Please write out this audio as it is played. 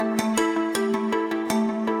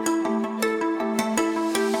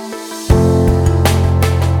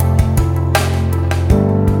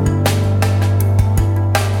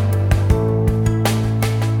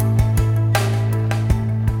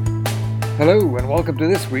Hello and welcome to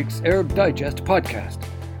this week's Arab Digest podcast.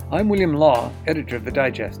 I'm William Law, editor of the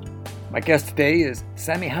Digest. My guest today is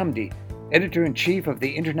Sami Hamdi, editor-in-chief of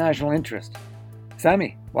the International Interest.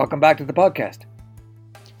 Sami, welcome back to the podcast.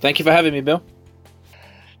 Thank you for having me, Bill.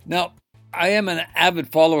 Now, I am an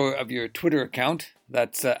avid follower of your Twitter account.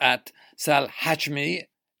 That's at Sal Hachmi,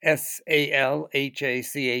 Salhachimi,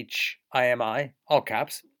 all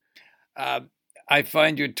caps. I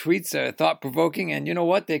find your tweets thought-provoking, and you know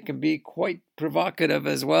what? They can be quite provocative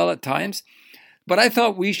as well at times. But I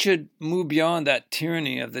thought we should move beyond that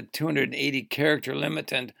tyranny of the 280-character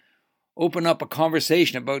limit and open up a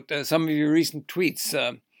conversation about some of your recent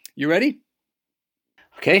tweets. You ready?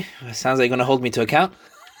 Okay, sounds like you're going to hold me to account.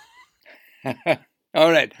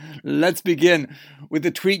 All right, let's begin with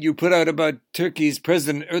the tweet you put out about Turkey's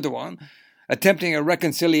President Erdogan attempting a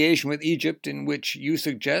reconciliation with Egypt, in which you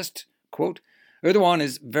suggest, quote, Erdogan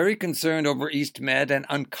is very concerned over East Med and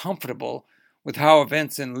uncomfortable with how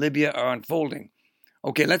events in Libya are unfolding.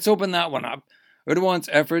 Okay, let's open that one up. Erdogan's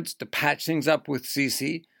efforts to patch things up with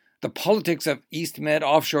Sisi, the politics of East Med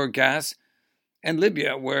offshore gas, and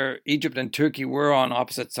Libya, where Egypt and Turkey were on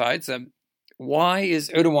opposite sides. Why is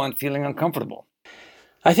Erdogan feeling uncomfortable?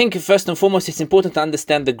 I think first and foremost it's important to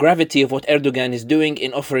understand the gravity of what Erdogan is doing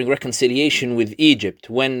in offering reconciliation with Egypt.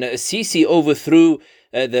 When Sisi overthrew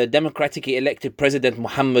the democratically elected President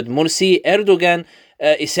Mohamed Morsi, Erdogan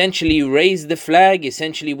essentially raised the flag,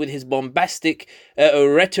 essentially with his bombastic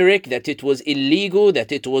rhetoric that it was illegal,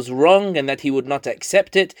 that it was wrong, and that he would not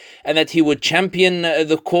accept it, and that he would champion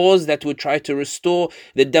the cause that would try to restore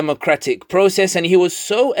the democratic process. And he was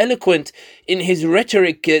so eloquent in his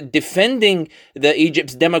rhetoric defending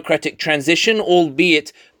Egypt's democratic transition,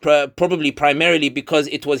 albeit probably primarily because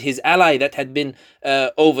it was his ally that had been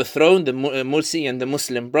overthrown, the Morsi and the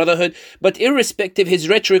Muslim Brotherhood. But irrespective, his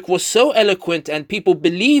rhetoric was so eloquent and people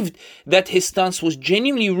believed that his stance was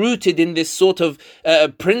genuinely rooted in this sort of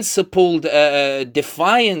principled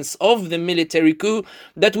defiance of the military coup,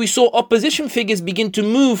 that we saw opposition figures begin to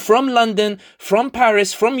move from London, from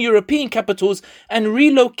Paris, from European capitals and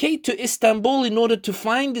relocate to Istanbul in order to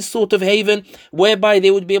find this sort of haven whereby they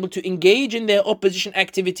would be able to engage in their opposition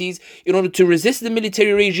activities in order to resist the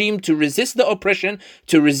military regime, to resist the oppression,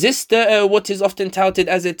 to resist what is often touted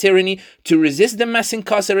as a tyranny, to resist the mass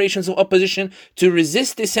incarcerations of opposition, to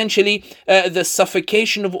resist essentially the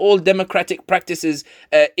suffocation of all democratic practices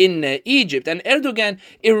in Egypt. And Erdogan,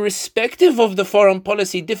 irrespective of the foreign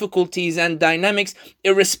policy difficulties and dynamics,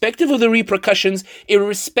 irrespective of the repercussions,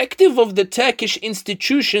 irrespective of the Turkish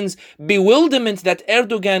institutions' bewilderment that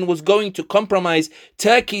Erdogan was going to compromise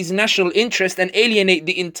Turkey's national interest and alienate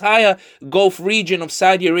the entire Gulf region of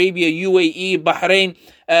Saudi Arabia, UAE, Bahrain,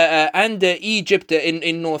 and Egypt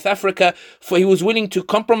in North Africa, for he was willing to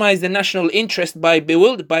compromise the national interest by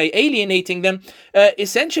alienating them.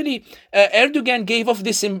 Essentially, Erdogan gave off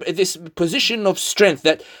this position of strength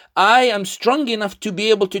that I am strong enough to be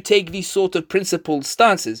able to take these sort of principled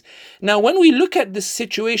stances. Now, when we look at the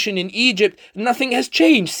situation in Egypt, nothing has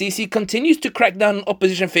changed. Sisi continues to crack down on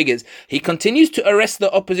opposition figures. He continues to arrest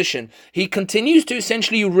the opposition. He continues to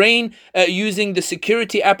essentially reign using the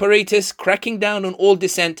security apparatus, cracking down on all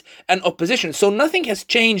dissent and opposition. So nothing has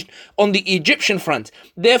changed on the Egyptian front.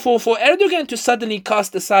 Therefore, for Erdogan to suddenly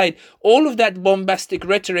cast aside all of that bombastic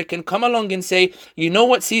rhetoric and come along and say, you know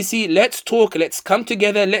what, Sisi, let's talk, let's come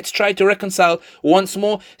together, let's try to reconcile once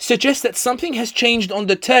more, suggests that something has changed on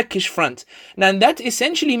the Turkish front. Now, that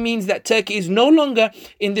essentially means that Turkey is no longer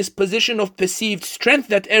in this position of perceived strength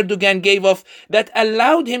that Erdogan gave off, that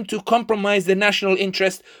allowed him to compromise the national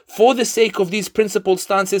interest for the sake of these principled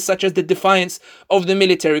stances, such as the defiance of the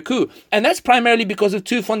military coup. And that's primarily because of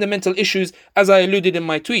two fundamental issues, as I alluded in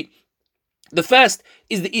my tweet. The first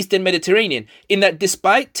is the Eastern Mediterranean, in that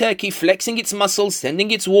despite Turkey flexing its muscles,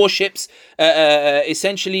 sending its warships,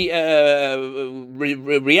 essentially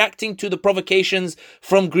reacting to the provocations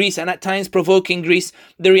from Greece and at times provoking Greece,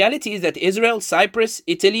 the reality is that Israel, Cyprus,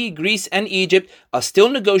 Italy, Greece and Egypt are still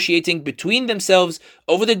negotiating between themselves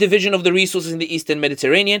over the division of the resources in the Eastern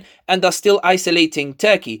Mediterranean and are still isolating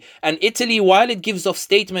Turkey. And Italy, while it gives off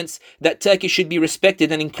statements that Turkey should be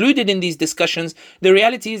respected and included in these discussions, the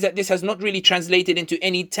reality is that this has not really translated into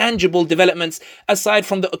any tangible developments aside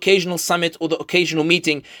from the occasional summit or the occasional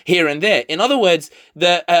meeting here and there. In other words,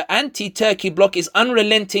 the anti-Turkey bloc is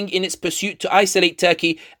unrelenting in its pursuit to isolate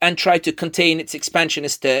Turkey and try to contain its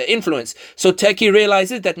expansionist influence. So Turkey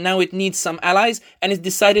realizes that now it needs some allies and has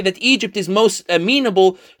decided that Egypt is most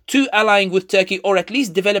amenable to allying with Turkey, or at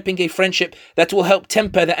least developing a friendship that will help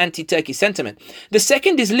temper the anti-Turkey sentiment. The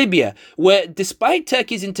second is Libya, where despite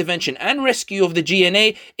Turkey's intervention and rescue of the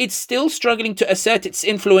GNA, it's still struggling to assert its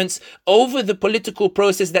influence over the political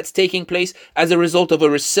process that's taking place as a result of a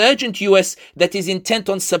resurgent US that is intent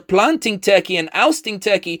on supplanting Turkey and ousting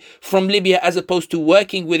Turkey from Libya as opposed to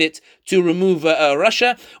working with it to remove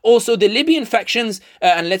Russia. Also, the Libyan factions,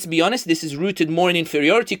 and let's be honest, this is rooted more in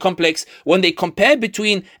inferiority complex. When they compare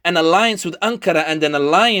between an alliance with Ankara and an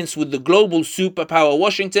alliance with the global superpower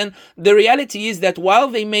Washington, the reality is that while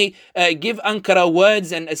they may give Ankara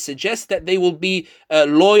words and suggest that they will be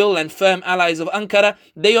loyal and firm allies of Ankara,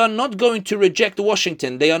 they are not going to reject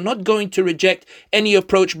Washington. They are not going to reject any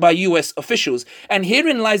approach by US officials. And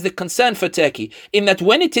herein lies the concern for Turkey, in that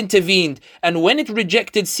when it intervened and when it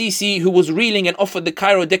rejected Sisi, who was reeling and offered the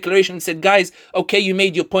Cairo Declaration and said, guys, okay, you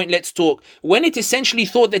made your point, let's talk. When it essentially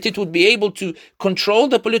thought that it would be able to control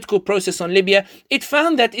the political process on Libya, it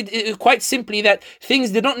found that it quite simply that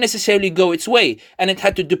things did not necessarily go its way, and it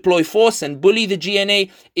had to deploy force and bully the GNA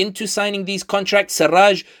into signing these contracts.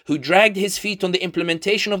 Sarraj, who dragged his feet on the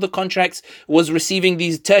implementation of the contracts, was receiving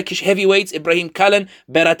these Turkish heavyweights, Ibrahim Kalin,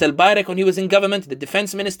 Berat al-Bayrak when he was in government, the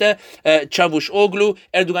defense minister, Çavuşoğlu.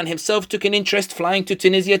 Erdogan himself took an interest, flying to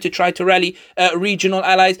Tunisia to try to rally regional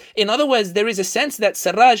allies. In other words, there is a sense that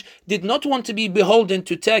Sarraj did not want to be beholden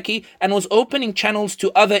to Turkey and was opening channels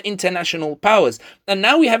to other international powers. And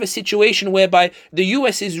now we have a situation whereby the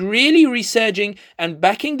US is really resurging and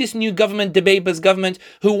backing this new government, Dbeibeh's government,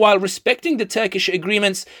 who, while respecting the Turkish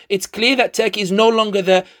agreements, it's clear that Turkey is no longer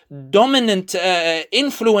the dominant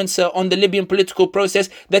influencer on the Libyan political process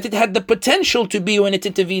that it had the potential to be when it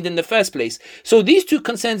intervened in the first place. So these two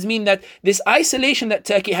concerns mean that this isolation that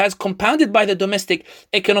Turkey has, compounded by the domestic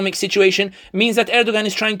economic situation, means that Erdogan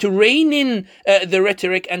is trying to rein in the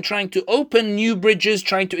rhetoric and trying to open new bridges,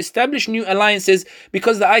 trying to establish new alliances,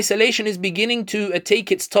 because the isolation is beginning to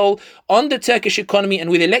take its toll on the Turkish economy. And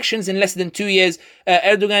with elections in less than 2 years,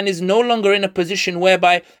 Erdogan is no longer in a position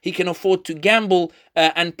whereby he can afford to gamble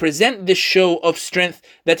and present this show of strength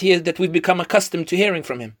that we've become accustomed to hearing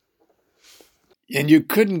from him. And you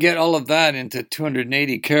couldn't get all of that into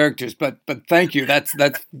 280 characters, but thank you. That's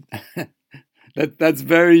that's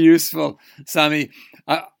very useful, Sami.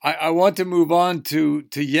 I want to move on to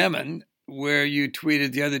Yemen, where you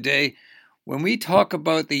tweeted the other day, when we talk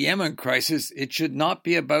about the Yemen crisis, it should not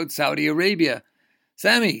be about Saudi Arabia.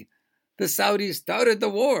 Sami, the Saudis started the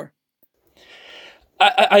war.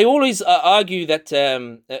 I always argue that,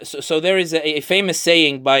 so there is a famous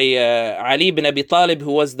saying by Ali ibn Abi Talib,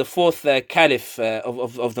 who was the fourth caliph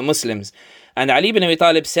of the Muslims. And Ali ibn Abi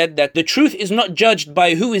Talib said that the truth is not judged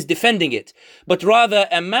by who is defending it, but rather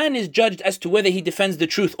a man is judged as to whether he defends the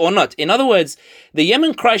truth or not. In other words, the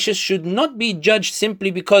Yemen crisis should not be judged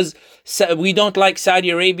simply because we don't like Saudi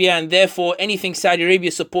Arabia and therefore anything Saudi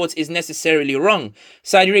Arabia supports is necessarily wrong.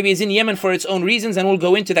 Saudi Arabia is in Yemen for its own reasons, and we'll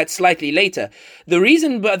go into that slightly later. The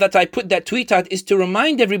reason that I put that tweet out is to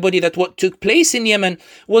remind everybody that what took place in Yemen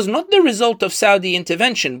was not the result of Saudi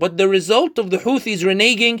intervention, but the result of the Houthis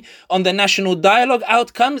reneging on the national dialogue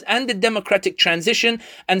outcomes and the democratic transition.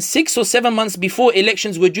 And 6 or 7 months before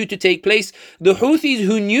elections were due to take place, the Houthis,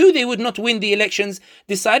 who knew they would not win the elections,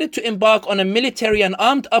 decided to embark on a military and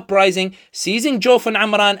armed uprising, seizing Jof and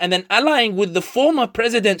Amran, and then allying with the former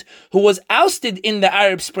president who was ousted in the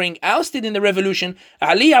Arab Spring, ousted in the revolution,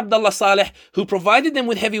 Ali Abdullah Saleh, who provided them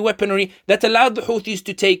with heavy weaponry that allowed the Houthis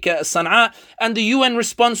to take Sana'a. And the UN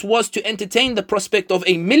response was to entertain the prospect of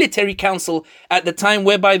a military council at the time,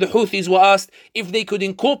 whereby the Houthis were asked if they could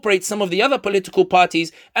incorporate some of the other political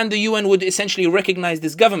parties, and the UN would essentially recognize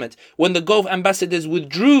this government. When the Gulf ambassadors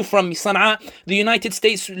withdrew from Sana'a, the United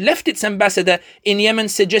States left its ambassador in Yemen,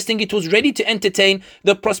 suggesting it was ready to entertain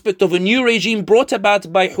the prospect of a new regime brought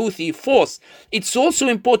about by Houthi force. It's also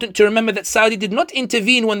important to remember that Saudi did not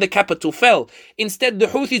intervene when the capital fell. Instead, the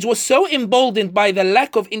Houthis were so emboldened by the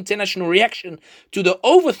lack of international reaction to the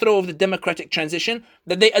overthrow of the democratic transition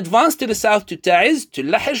that they advanced to the south to Ta'iz, to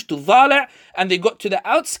Lahj, to Dhala, and they got to the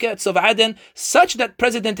outskirts of Aden, such that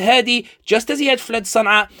President Hadi, just as he had fled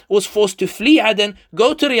Sana'a, was forced to flee Aden,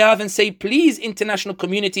 go to Riyadh and say, please, international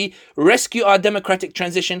community, rescue our democratic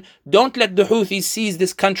transition. Don't let the Houthis seize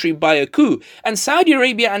this country by a coup. And Saudi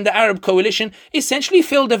Arabia and the Arab coalition essentially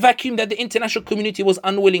filled a vacuum that the international community was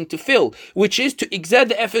unwilling to fill, which is to exert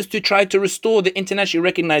the efforts to try to restore the internationally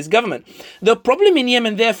recognized government. The problem in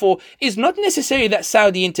Yemen, therefore, is not necessarily that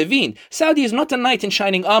Saudi intervened. Saudi is not a knight in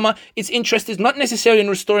shining armor. It's interest is not necessarily in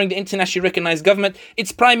restoring the internationally recognized government.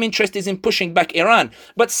 Its prime interest is in pushing back Iran.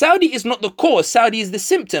 But Saudi is not the cause. Saudi is the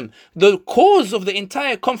symptom. The cause of the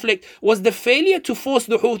entire conflict was the failure to force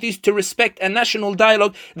the Houthis to respect a national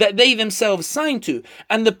dialogue that they themselves signed to.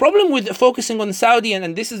 And the problem with focusing on Saudi,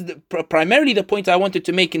 and this is primarily the point I wanted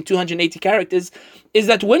to make in 280 characters, is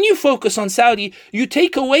that when you focus on Saudi, you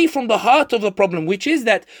take away from the heart of the problem, which is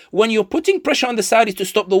that when you're putting pressure on the Saudis to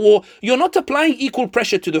stop the war, you're not applying equal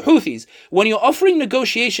pressure to the Houthis. When you're offering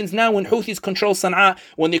negotiations now, when Houthis control Sana'a,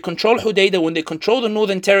 when they control Hudaydah, when they control the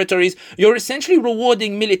northern territories, you're essentially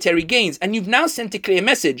rewarding military gains. And you've now sent a clear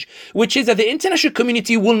message, which is that the international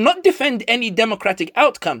community will not defend any democratic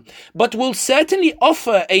outcome, but will certainly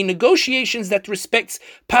offer a negotiations that respects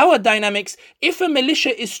power dynamics if a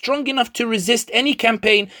militia is strong enough to resist any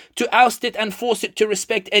campaign to oust it and force it to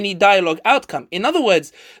respect any dialogue outcome. In other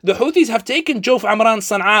words, the Houthis have taken Jawf, Amran,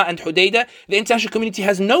 Sana'a and Hudaydah. The international community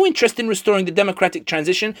has no interest in restoring the democratic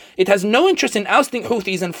transition. It has no interest in ousting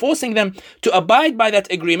Houthis and forcing them to abide by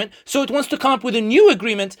that agreement. So it wants to come up with a new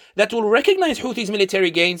agreement that will recognize Houthis'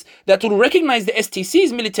 military gains, that will recognize the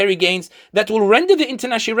STC's military gains, that will render the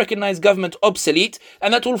internationally recognized government obsolete,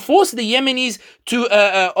 and that will force the Yemenis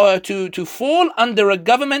to fall under a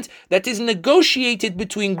government that is negotiated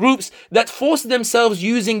between groups that force themselves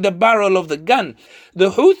using the barrel of the gun.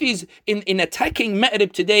 The Houthis, in attacking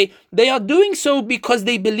Ma'rib today, they are doing so because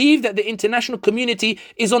they believe that the international community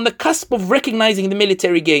is on the cusp of recognizing the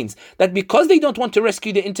military gains. That because they don't want to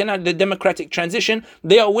rescue the democratic transition,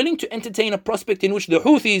 they are willing to entertain a prospect in which the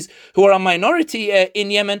Houthis, who are a minority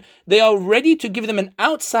in Yemen, they are ready to give them an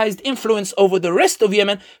outsized influence over the rest of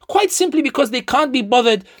Yemen, quite simply because they can't be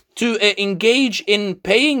bothered to engage in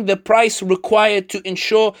paying the price required to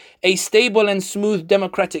ensure a stable and smooth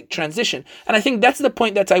democratic transition. And I think that's the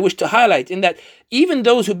point that I wish to highlight, in that even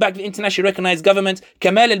those who back the internationally recognized government,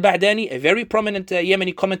 Kamal al-Ba'dani, a very prominent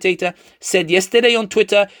Yemeni commentator, said yesterday on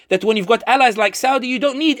Twitter that when you've got allies like Saudi, you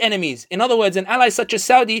don't need enemies. In other words, an ally such as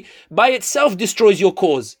Saudi by itself destroys your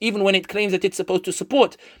cause, even when it claims that it's supposed to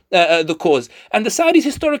support the cause. And the Saudis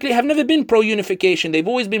historically have never been pro-unification. They've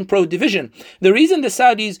always been pro-division. The reason the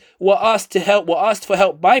Saudis were asked for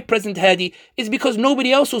help by President Hadi is because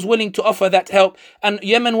nobody else was willing to offer that help, and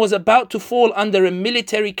Yemen was about to fall under a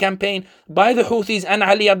military campaign by the Houthis and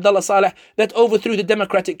Ali Abdullah Saleh that overthrew the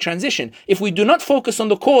democratic transition. If we do not focus on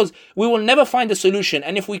the cause, we will never find a solution.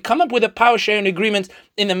 And if we come up with a power sharing agreement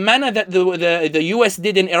in the manner that the US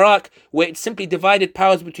did in Iraq, where it simply divided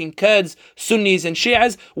powers between Kurds, Sunnis and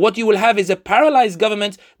Shias, what you will have is a paralyzed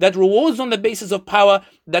government that rewards on the basis of power,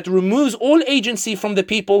 that removes all agency from the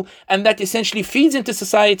people, and that essentially feeds into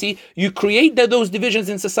society. You create those divisions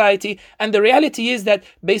in society, and the reality is that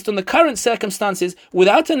based on the current circumstances,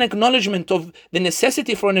 without an acknowledgement of the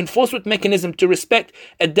necessity for an enforcement mechanism to respect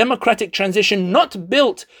a democratic transition not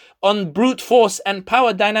built on brute force and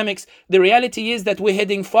power dynamics, the reality is that we're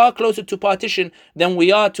heading far closer to partition than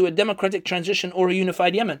we are to a democratic transition or a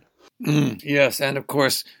unified Yemen. Yes, and of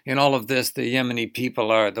course, in all of this, the Yemeni people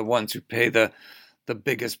are the ones who pay the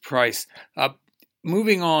biggest price.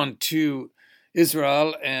 Moving on to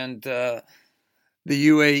Israel and the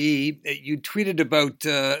UAE, you tweeted about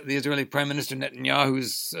the Israeli Prime Minister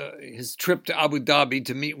Netanyahu's his trip to Abu Dhabi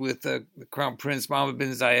to meet with the Crown Prince Mohammed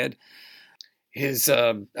bin Zayed, his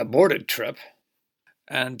aborted trip.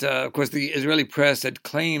 And of course, the Israeli press had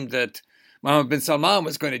claimed that Mohammed bin Salman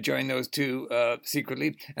was going to join those two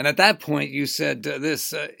secretly. And at that point, you said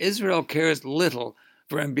this, Israel cares little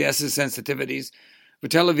for MBS's sensitivities. For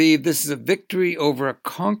Tel Aviv, this is a victory over a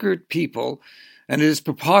conquered people, and it is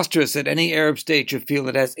preposterous that any Arab state should feel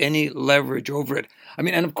it has any leverage over it. I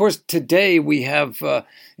mean, and of course, today we have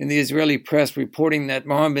in the Israeli press reporting that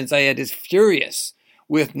Mohammed bin Zayed is furious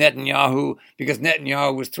with Netanyahu because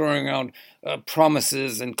Netanyahu was throwing around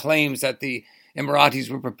promises and claims that the Emiratis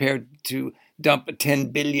were prepared to dump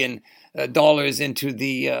 $10 billion into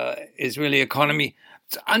the Israeli economy.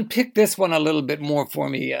 So unpick this one a little bit more for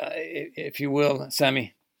me, if you will,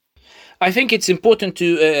 Sami. I think it's important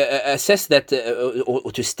to assess that,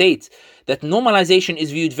 or to state that normalization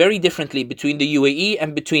is viewed very differently between the UAE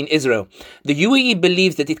and between Israel. The UAE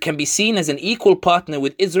believes that it can be seen as an equal partner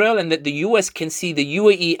with Israel, and that the US can see the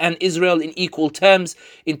UAE and Israel in equal terms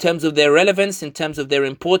in terms of their relevance, in terms of their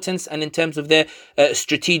importance, and in terms of their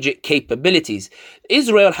strategic capabilities.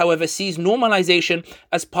 Israel, however, sees normalization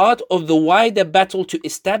as part of the wider battle to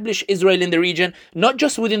establish Israel in the region, not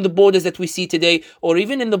just within the borders that we see today, or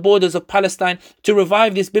even in the borders of Palestine, to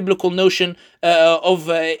revive this biblical notion of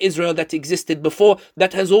Israel that existed before,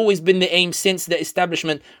 that has always been the aim since the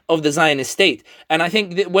establishment of the Zionist state. And I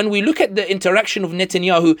think that when we look at the interaction of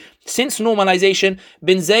Netanyahu since normalization,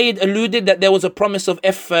 bin Zayed alluded that there was a promise of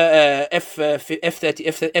F-15s,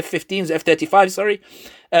 F-35, sorry.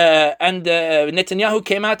 And Netanyahu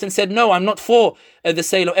came out and said, no, I'm not for the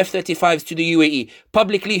sale of F-35s to the UAE,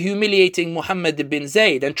 publicly humiliating Mohammed bin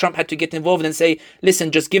Zayed. And Trump had to get involved and say,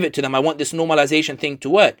 listen, just give it to them. I want this normalization thing to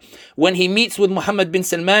work. When he meets with Mohammed bin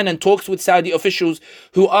Salman and talks with Saudi officials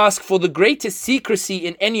who ask for the greatest secrecy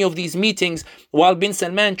in any of these meetings, while bin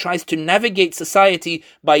Salman tries to navigate society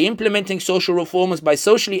by implementing social reforms, by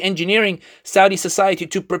socially engineering Saudi society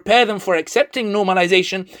to prepare them for accepting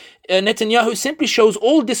normalization, Netanyahu simply shows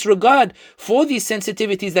all disregard for these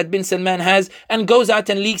sensitivities that bin Salman has, and goes out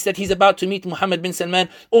and leaks that he's about to meet Mohammed bin Salman,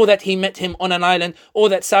 or that he met him on an island, or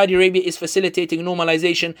that Saudi Arabia is facilitating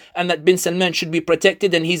normalization, and that bin Salman should be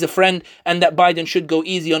protected and he's a friend, and that Biden should go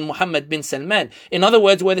easy on Mohammed bin Salman. In other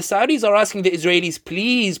words, where the Saudis are asking the Israelis,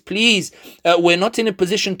 please, we're not in a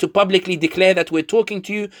position to publicly declare that we're talking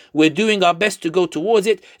to you, we're doing our best to go towards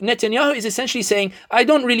it, Netanyahu is essentially saying, I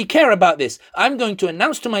don't really care about this. I'm going to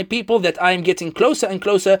announce to my people that I am getting closer and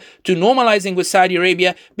closer to normalizing with Saudi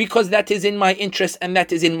Arabia, because that is in my interest and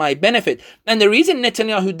that is in my benefit. And the reason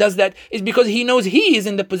Netanyahu does that is because he knows he is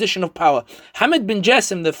in the position of power. Hamad bin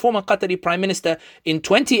Jassim, the former Qatari Prime Minister, in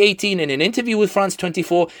 2018 in an interview with France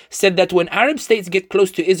 24 said that when Arab states get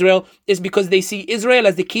close to Israel is because they see Israel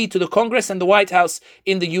as the key to the Congress and the White House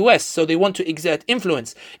in the US, so they want to exert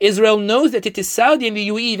influence. Israel knows that it is Saudi and the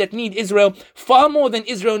UAE that need Israel far more than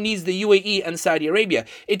Israel needs the UAE and Saudi Arabia.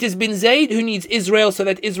 It is bin Zayed who needs Israel so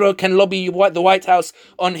that Israel can lobby the White House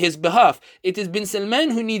on his behalf. It is bin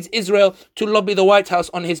Salman who needs Israel to lobby the White House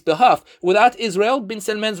on his behalf. Without Israel, bin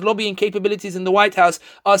Salman's lobbying capabilities in the White House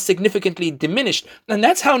are significantly diminished. And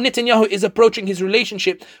that's how Netanyahu is approaching his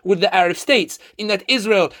relationship with the Arab states, in that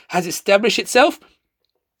Israel has established itself.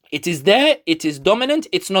 It is there, it is dominant,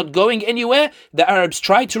 it's not going anywhere. The Arabs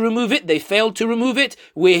tried to remove it, they failed to remove it.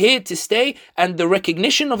 We're here to stay, and the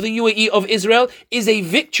recognition of the UAE of Israel is a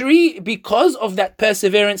victory because of that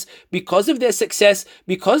perseverance, because of their success,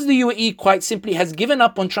 because the UAE quite simply has given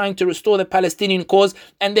up on trying to restore the Palestinian cause,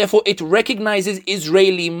 and therefore it recognizes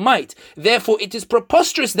Israeli might. Therefore, it is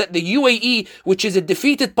preposterous that the UAE, which is a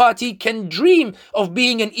defeated party, can dream of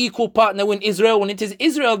being an equal partner with Israel, when it is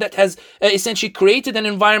Israel that has essentially created an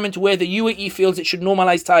environment where the UAE feels it should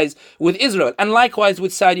normalize ties with Israel. And likewise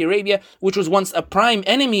with Saudi Arabia, which was once a prime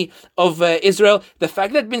enemy of Israel. The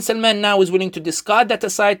fact that bin Salman now is willing to discard that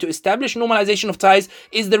aside to establish normalization of ties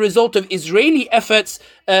is the result of Israeli efforts.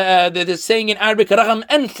 The saying in Arabic, رغم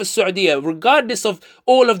أنف السعودية, regardless of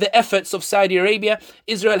all of the efforts of Saudi Arabia,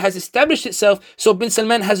 Israel has established itself. So bin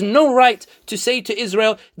Salman has no right to say to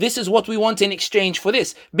Israel, this is what we want in exchange for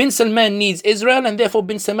this. Bin Salman needs Israel, and therefore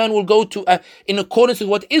bin Salman will go to in accordance with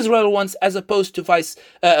what Israel wants, as opposed to vice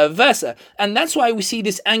versa. And that's why we see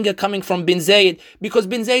this anger coming from bin Zayed, because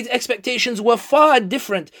bin Zayed's expectations were far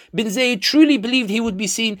different. Bin Zayed truly believed he would be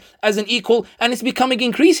seen as an equal, and it's becoming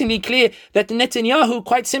increasingly clear that Netanyahu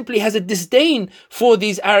quite simply has a disdain for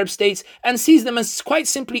these Arab states and sees them as quite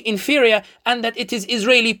simply inferior, and that it is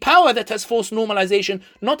Israeli power that has forced normalization,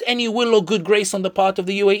 not any will or good grace on the part of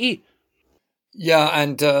the UAE. Yeah,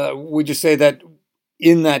 and would you say that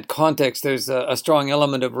in that context, there's a strong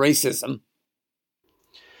element of racism?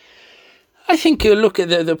 I think, look,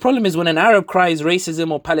 the problem is when an Arab cries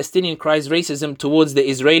racism or Palestinian cries racism towards the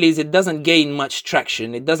Israelis, it doesn't gain much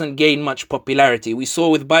traction. It doesn't gain much popularity. We saw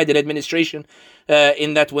with Biden administration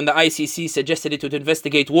in that when the ICC suggested it would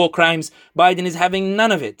investigate war crimes, Biden is having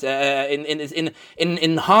none of it.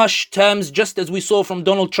 In harsh terms, just as we saw from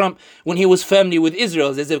Donald Trump when he was firmly with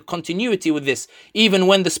Israel. There's a continuity with this. Even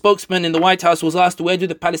when the spokesman in the White House was asked, where do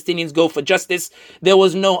the Palestinians go for justice? There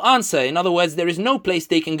was no answer. In other words, there is no place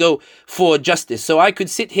they can go for justice. So I could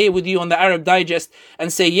sit here with you on the Arab Digest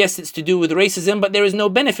and say, yes, it's to do with racism, but there is no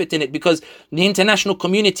benefit in it, because the international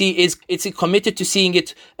community it's committed to seeing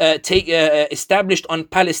it established on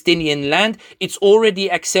Palestinian land. It's already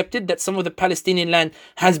accepted that some of the Palestinian land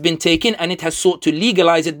has been taken, and it has sought to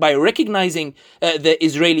legalize it by recognizing the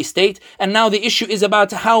Israeli state. And now the issue is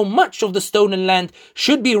about how much of the stolen land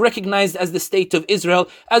should be recognized as the state of Israel,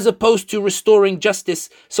 as opposed to restoring justice.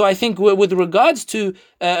 So I think with regards to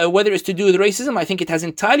whether it's to do with racism, I think it has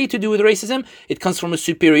entirely to do with racism. It comes from a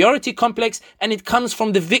superiority complex, and it comes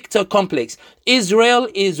from the victor complex. Israel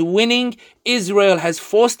is winning. Israel has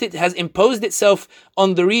imposed itself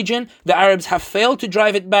on the region. The Arabs have failed to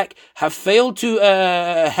drive it back, have failed to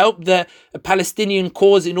help the Palestinian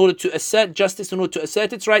cause in order to assert justice, in order to assert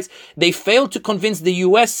its rights. They failed to convince the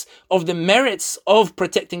US of the merits of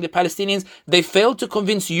protecting the Palestinians. They failed to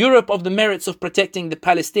convince Europe of the merits of protecting the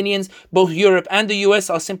Palestinians. Both Europe and the US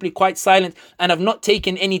are simply quite silent and have not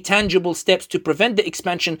taken any tangible steps to prevent the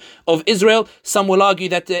expansion of Israel. Some will argue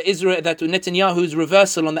that Netanyahu's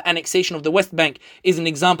reversal on the annexation of the West Bank is an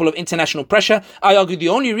example of international pressure. I argue the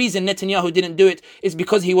only reason Netanyahu didn't do it is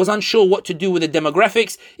because he was unsure what to do with the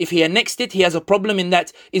demographics. If he annexed it, he has a problem in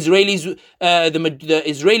that the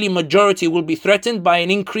Israeli majority will be threatened by an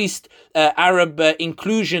increased Arab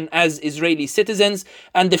inclusion as Israeli citizens,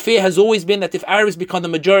 and the fear has always been that if Arabs become the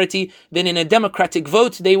majority, then in a democratic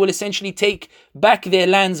vote they will essentially take back their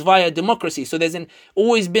lands via democracy. So there's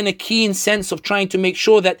always been a keen sense of trying to make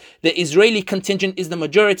sure that the Israeli contingent is the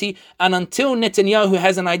majority, and until Netanyahu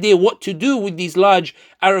has an idea what to do with these large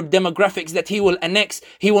Arab demographics that he will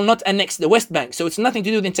not annex the West Bank. So it's nothing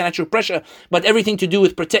to do with international pressure, but everything to do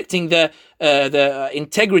with protecting the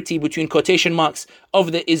integrity, between quotation marks,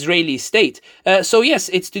 of the Israeli state. So yes,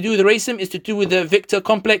 it's to do with racism, it's to do with the victor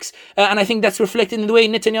complex, and I think that's reflected in the way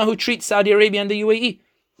Netanyahu treats Saudi Arabia and the UAE.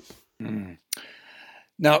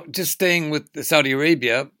 Now, just staying with Saudi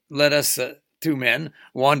Arabia, let us, two men,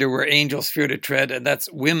 wander where angels fear to tread, and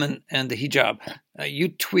that's women and the hijab. You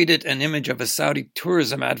tweeted an image of a Saudi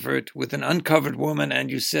tourism advert with an uncovered woman,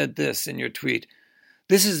 and you said this in your tweet: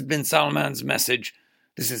 "This has been Salman's message.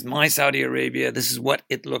 This is my Saudi Arabia. This is what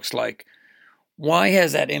it looks like." Why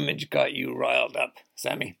has that image got you riled up,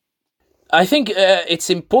 Sami? I think it's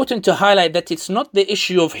important to highlight that it's not the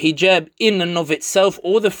issue of hijab in and of itself,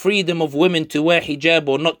 or the freedom of women to wear hijab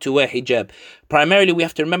or not to wear hijab. Primarily, we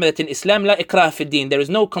have to remember that in Islam, la ikrah fi din, there is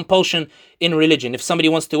no compulsion in religion. If somebody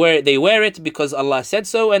wants to wear it, they wear it because Allah said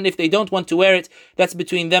so, and if they don't want to wear it, that's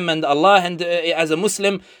between them and Allah. And as a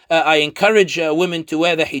Muslim, I encourage women to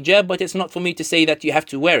wear the hijab, but it's not for me to say that you have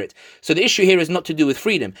to wear it. So the issue here is not to do with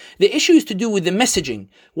freedom. The issue is to do with the messaging.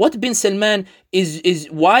 What bin Salman is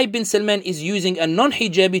why bin Salman is using a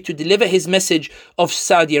non-hijabi to deliver his message of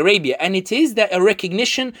Saudi Arabia, and it is that a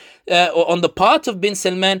recognition on the part of bin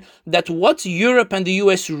Salman that what Europe and the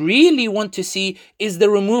US really want to see is the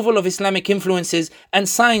removal of Islamic influences and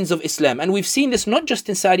signs of Islam. And we've seen this not just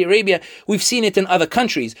in Saudi Arabia, we've seen it in other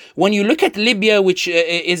countries. When you look at Libya, which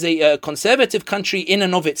is a conservative country in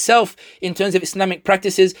and of itself in terms of Islamic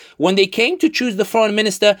practices, when they came to choose the foreign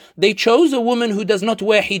minister, they chose a woman who does not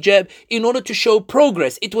wear hijab in order to show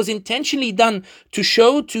progress. It was intentionally done to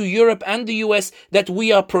show to Europe and the US that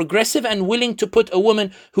we are progressive and willing to put a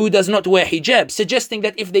woman who does not wear hijab, suggesting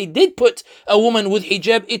that if they did put a woman with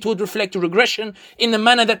hijab, it would reflect regression in the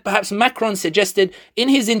manner that perhaps Macron suggested in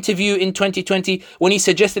his interview in 2020, when he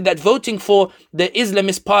suggested that voting for the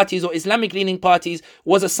Islamist parties or Islamic leaning parties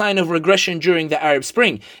was a sign of regression during the Arab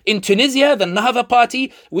Spring. In Tunisia, the Nahda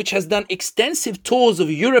party, which has done extensive tours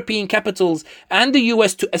of European capitals and the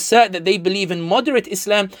US to assert that they believe in moderate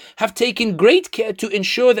Islam, have taken great care to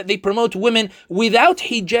ensure that they promote women without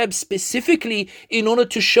hijab specifically in order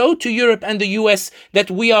to show to Europe and the US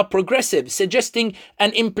that we are progressive, suggesting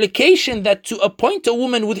an implication that to appoint a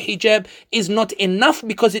woman with hijab is not enough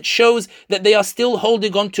because it shows that they are still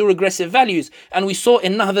holding on to regressive values. And we saw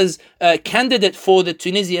in Nahda's candidate for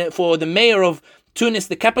the mayor of Tunis,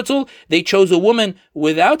 the capital, they chose a woman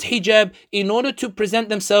without hijab in order to present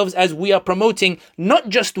themselves as we are promoting not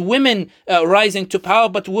just women rising to power,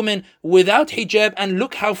 but women without hijab, and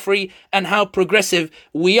look how free and how progressive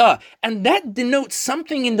we are. And that denotes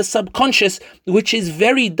something in the subconscious which is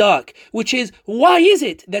very dark, which is, why is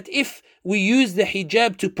it that if we use the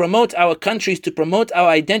hijab to promote our countries, to promote our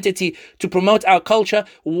identity, to promote our culture,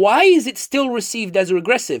 why is it still received as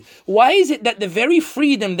regressive? Why is it that the very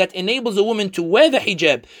freedom that enables a woman to wear the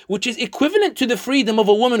hijab, which is equivalent to the freedom of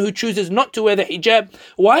a woman who chooses not to wear the hijab,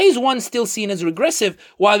 why is one still seen as regressive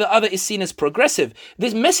while the other is seen as progressive?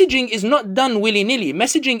 This messaging is not done willy-nilly.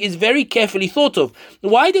 Messaging is very carefully thought of.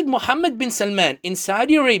 Why did Mohammed bin Salman in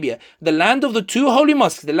Saudi Arabia, the land of the two holy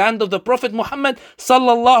mosques, the land of the Prophet Muhammad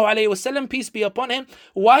sallallahu alaihi wasallam, peace be upon him,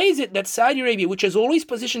 why is it that Saudi Arabia, which has always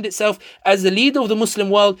positioned itself as the leader of the Muslim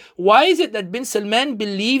world, why is it that bin Salman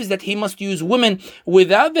believes that he must use women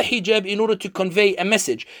without the hijab in order to convey a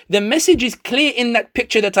message? The message is clear in that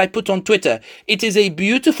picture that I put on Twitter. It is a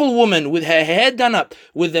beautiful woman with her hair done up,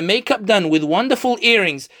 with the makeup done, with wonderful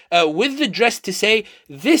earrings, with the dress to say,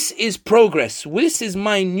 this is progress. This is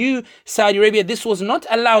my new Saudi Arabia. This was not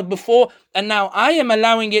allowed before, and now I am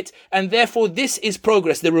allowing it, and therefore this is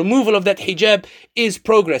progress. The removal of of that hijab is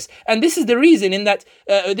progress. And this is the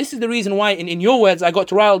reason why, in your words, I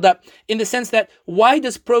got riled up, in the sense that why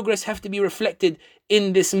does progress have to be reflected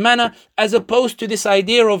in this manner, as opposed to this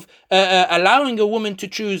idea of allowing a woman to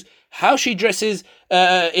choose how she dresses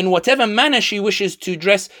in whatever manner she wishes to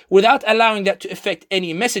dress, without allowing that to affect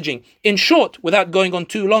any messaging. In short, without going on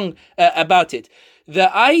too long about it,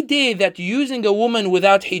 the idea that using a woman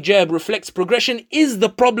without hijab reflects progression is the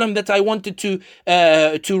problem that I wanted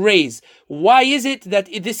to raise. Why is it that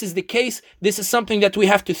this is the case? This is something that we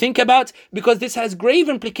have to think about, because this has grave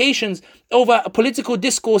implications over a political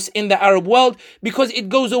discourse in the Arab world, because it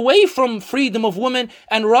goes away from freedom of women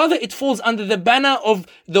and rather it falls under the banner of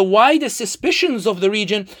the wider suspicions of the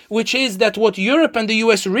region, which is that what Europe and the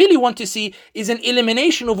US really want to see is an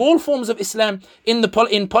elimination of all forms of Islam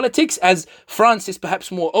in politics, as France is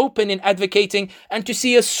perhaps more open in advocating, and to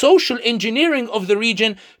see a social engineering of the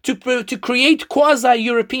region to create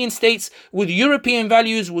quasi-European states with European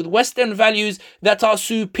values, with Western values that are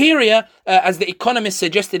superior, as The Economist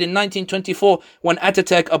suggested in 1924 when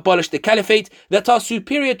Ataturk abolished the caliphate, that are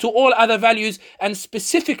superior to all other values, and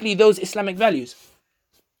specifically those Islamic values.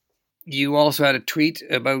 You also had a tweet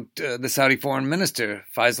about the Saudi foreign minister,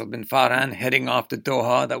 Faisal bin Farhan, heading off to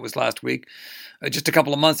Doha. That was last week, just a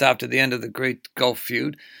couple of months after the end of the Great Gulf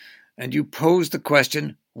feud. And you posed the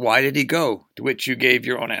question, why did he go? To which you gave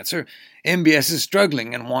your own answer. MBS is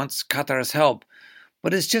struggling and wants Qatar's help.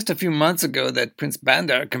 But it's just a few months ago that Prince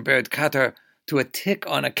Bandar compared Qatar to a tick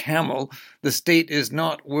on a camel. The state is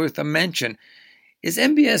not worth a mention. Is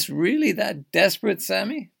MBS really that desperate,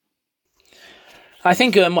 Sami? I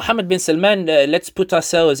think Mohammed bin Salman, let's put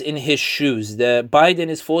ourselves in his shoes. Biden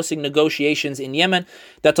is forcing negotiations in Yemen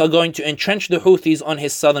that are going to entrench the Houthis on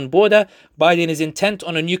his southern border. Biden is intent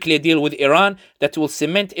on a nuclear deal with Iran that will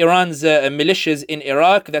cement Iran's militias in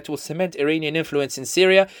Iraq, that will cement Iranian influence in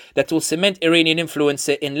Syria, that will cement Iranian influence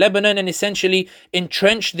in Lebanon, and essentially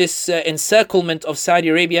entrench this encirclement of Saudi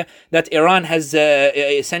Arabia that Iran has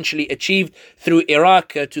essentially achieved through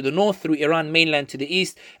Iraq to the north, through Iran mainland to the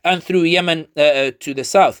east, and through Yemen to the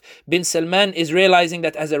south. Bin Salman is realizing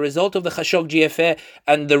that as a result of the Khashoggi affair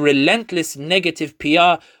and the relentless negative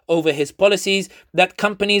PR over his policies, that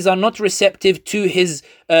companies are not receptive to his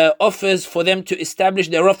offers for them to establish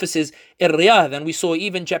their offices in Riyadh. And we saw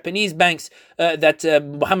even Japanese banks that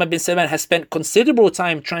Mohammed bin Salman has spent considerable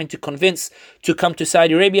time trying to convince to come to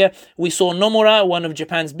Saudi Arabia. We saw Nomura, one of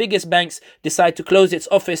Japan's biggest banks, decide to close its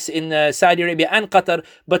office in Saudi Arabia and Qatar,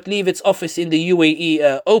 but leave its office in the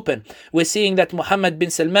UAE open. We're seeing that Mohammed bin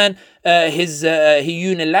Salman, he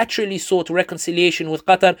unilaterally sought reconciliation with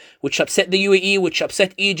Qatar, which upset the UAE, which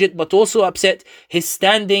upset Egypt, but also upset his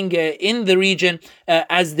standing in the region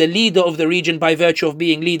as the leader of the region by virtue of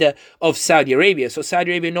being leader of Saudi Arabia. So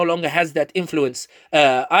Saudi Arabia no longer has that influence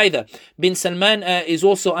either. Bin Salman is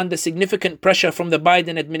also under significant pressure from the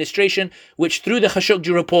Biden administration, which through the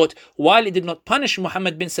Khashoggi report, while it did not punish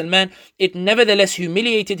Mohammed bin Salman, it nevertheless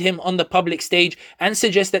humiliated him on the public stage and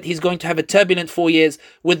suggests that he's going to have a turbulent 4 years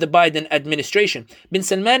with the Biden administration. Bin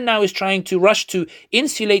Salman now is trying to rush to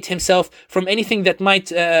insulate himself from anything that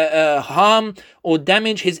might harm or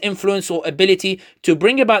damage his influence or ability to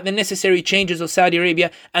bring about the necessary changes of Saudi Arabia,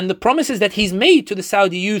 and the promises that he's made to the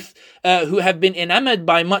Saudi youth who have been enamored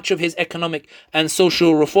by much of his economic and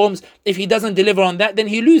social reforms. If he doesn't deliver on that, then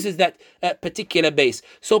he loses that particular base.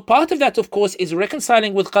 So part of that, of course, is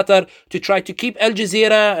reconciling with Qatar to try to keep Al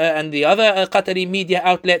Jazeera and the other Qatari media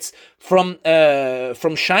outlets from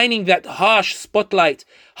shining that harsh spotlight.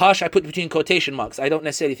 Harsh, I put between quotation marks. I don't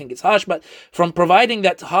necessarily think it's harsh, but from providing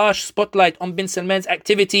that harsh spotlight on bin Salman's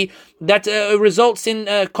activity that results in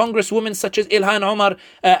congresswomen such as Ilhan Omar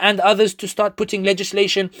and others to start putting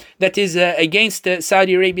legislation that is against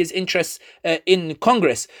Saudi Arabia's interests in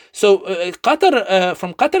Congress. So Qatar,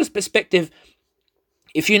 from Qatar's perspective,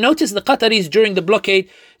 if you notice, the Qataris during the blockade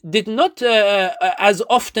did not as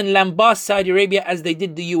often lambast Saudi Arabia as they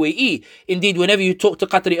did the UAE. Indeed, whenever you talk to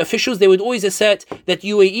Qatari officials, they would always assert that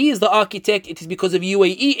UAE is the architect. It is because of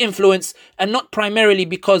UAE influence and not primarily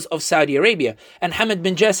because of Saudi Arabia. And Hamad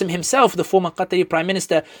bin Jassim himself, the former Qatari Prime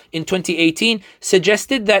Minister in 2018,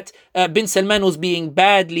 suggested that bin Salman was being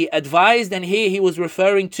badly advised, and here he was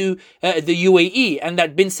referring to the UAE, and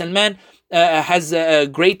that bin Salman has a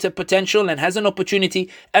greater potential and has an opportunity,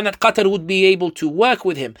 and that Qatar would be able to work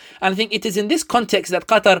with him. And I think it is in this context that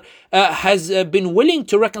Qatar has been willing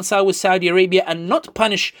to reconcile with Saudi Arabia and not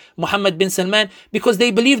punish Mohammed bin Salman, because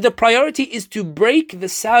they believe the priority is to break the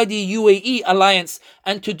Saudi-UAE alliance,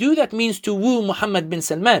 and to do that means to woo Mohammed bin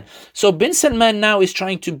Salman. So bin Salman now is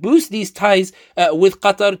trying to boost these ties with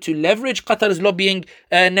Qatar, to leverage Qatar's lobbying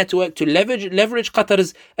network, to leverage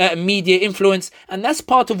Qatar's media influence, and that's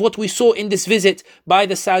part of what we saw in this visit by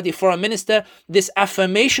the Saudi foreign minister, this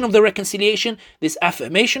affirmation of the reconciliation, this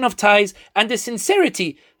affirmation of ties, and the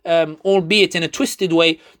sincerity, albeit in a twisted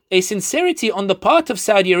way, a sincerity on the part of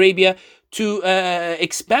Saudi Arabia to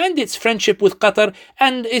expand its friendship with Qatar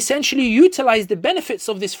and essentially utilize the benefits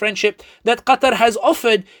of this friendship that Qatar has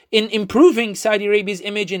offered in improving Saudi Arabia's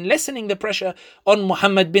image, in lessening the pressure on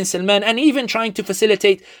Mohammed bin Salman, and even trying to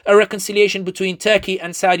facilitate a reconciliation between Turkey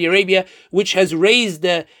and Saudi Arabia, which has raised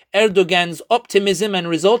Erdogan's optimism and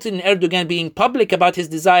resulted in Erdogan being public about his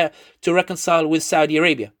desire to reconcile with Saudi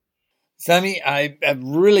Arabia. Sami, I have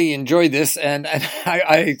really enjoyed this, and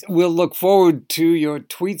I will look forward to your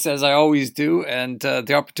tweets as I always do, and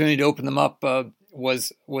the opportunity to open them up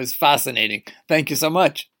was fascinating. Thank you so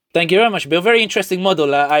much. Thank you very much, Bill. Very interesting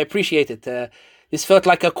model. I appreciate it. This felt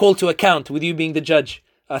like a call to account with you being the judge.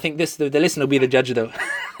 I think the listener will be the judge, though.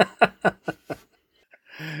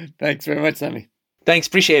 Thanks very much, Sami. Thanks.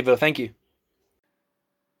 Appreciate it, Bill. Thank you.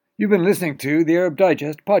 You've been listening to the Arab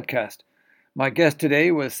Digest podcast. My guest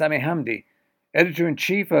today was Sami Hamdi,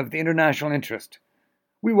 Editor-in-Chief of the International Interest.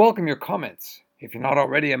 We welcome your comments. If you're not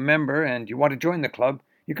already a member and you want to join the club,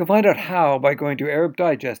 you can find out how by going to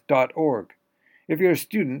arabdigest.org. If you're a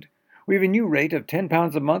student, we have a new rate of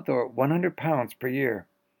 £10 a month or £100 per year.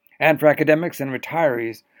 And for academics and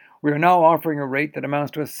retirees, we are now offering a rate that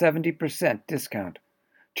amounts to a 70% discount.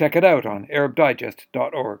 Check it out on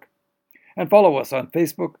arabdigest.org. And follow us on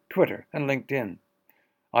Facebook, Twitter, and LinkedIn.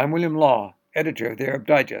 I'm William Law, editor of the Arab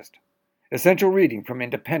Digest. Essential reading from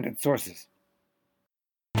independent sources.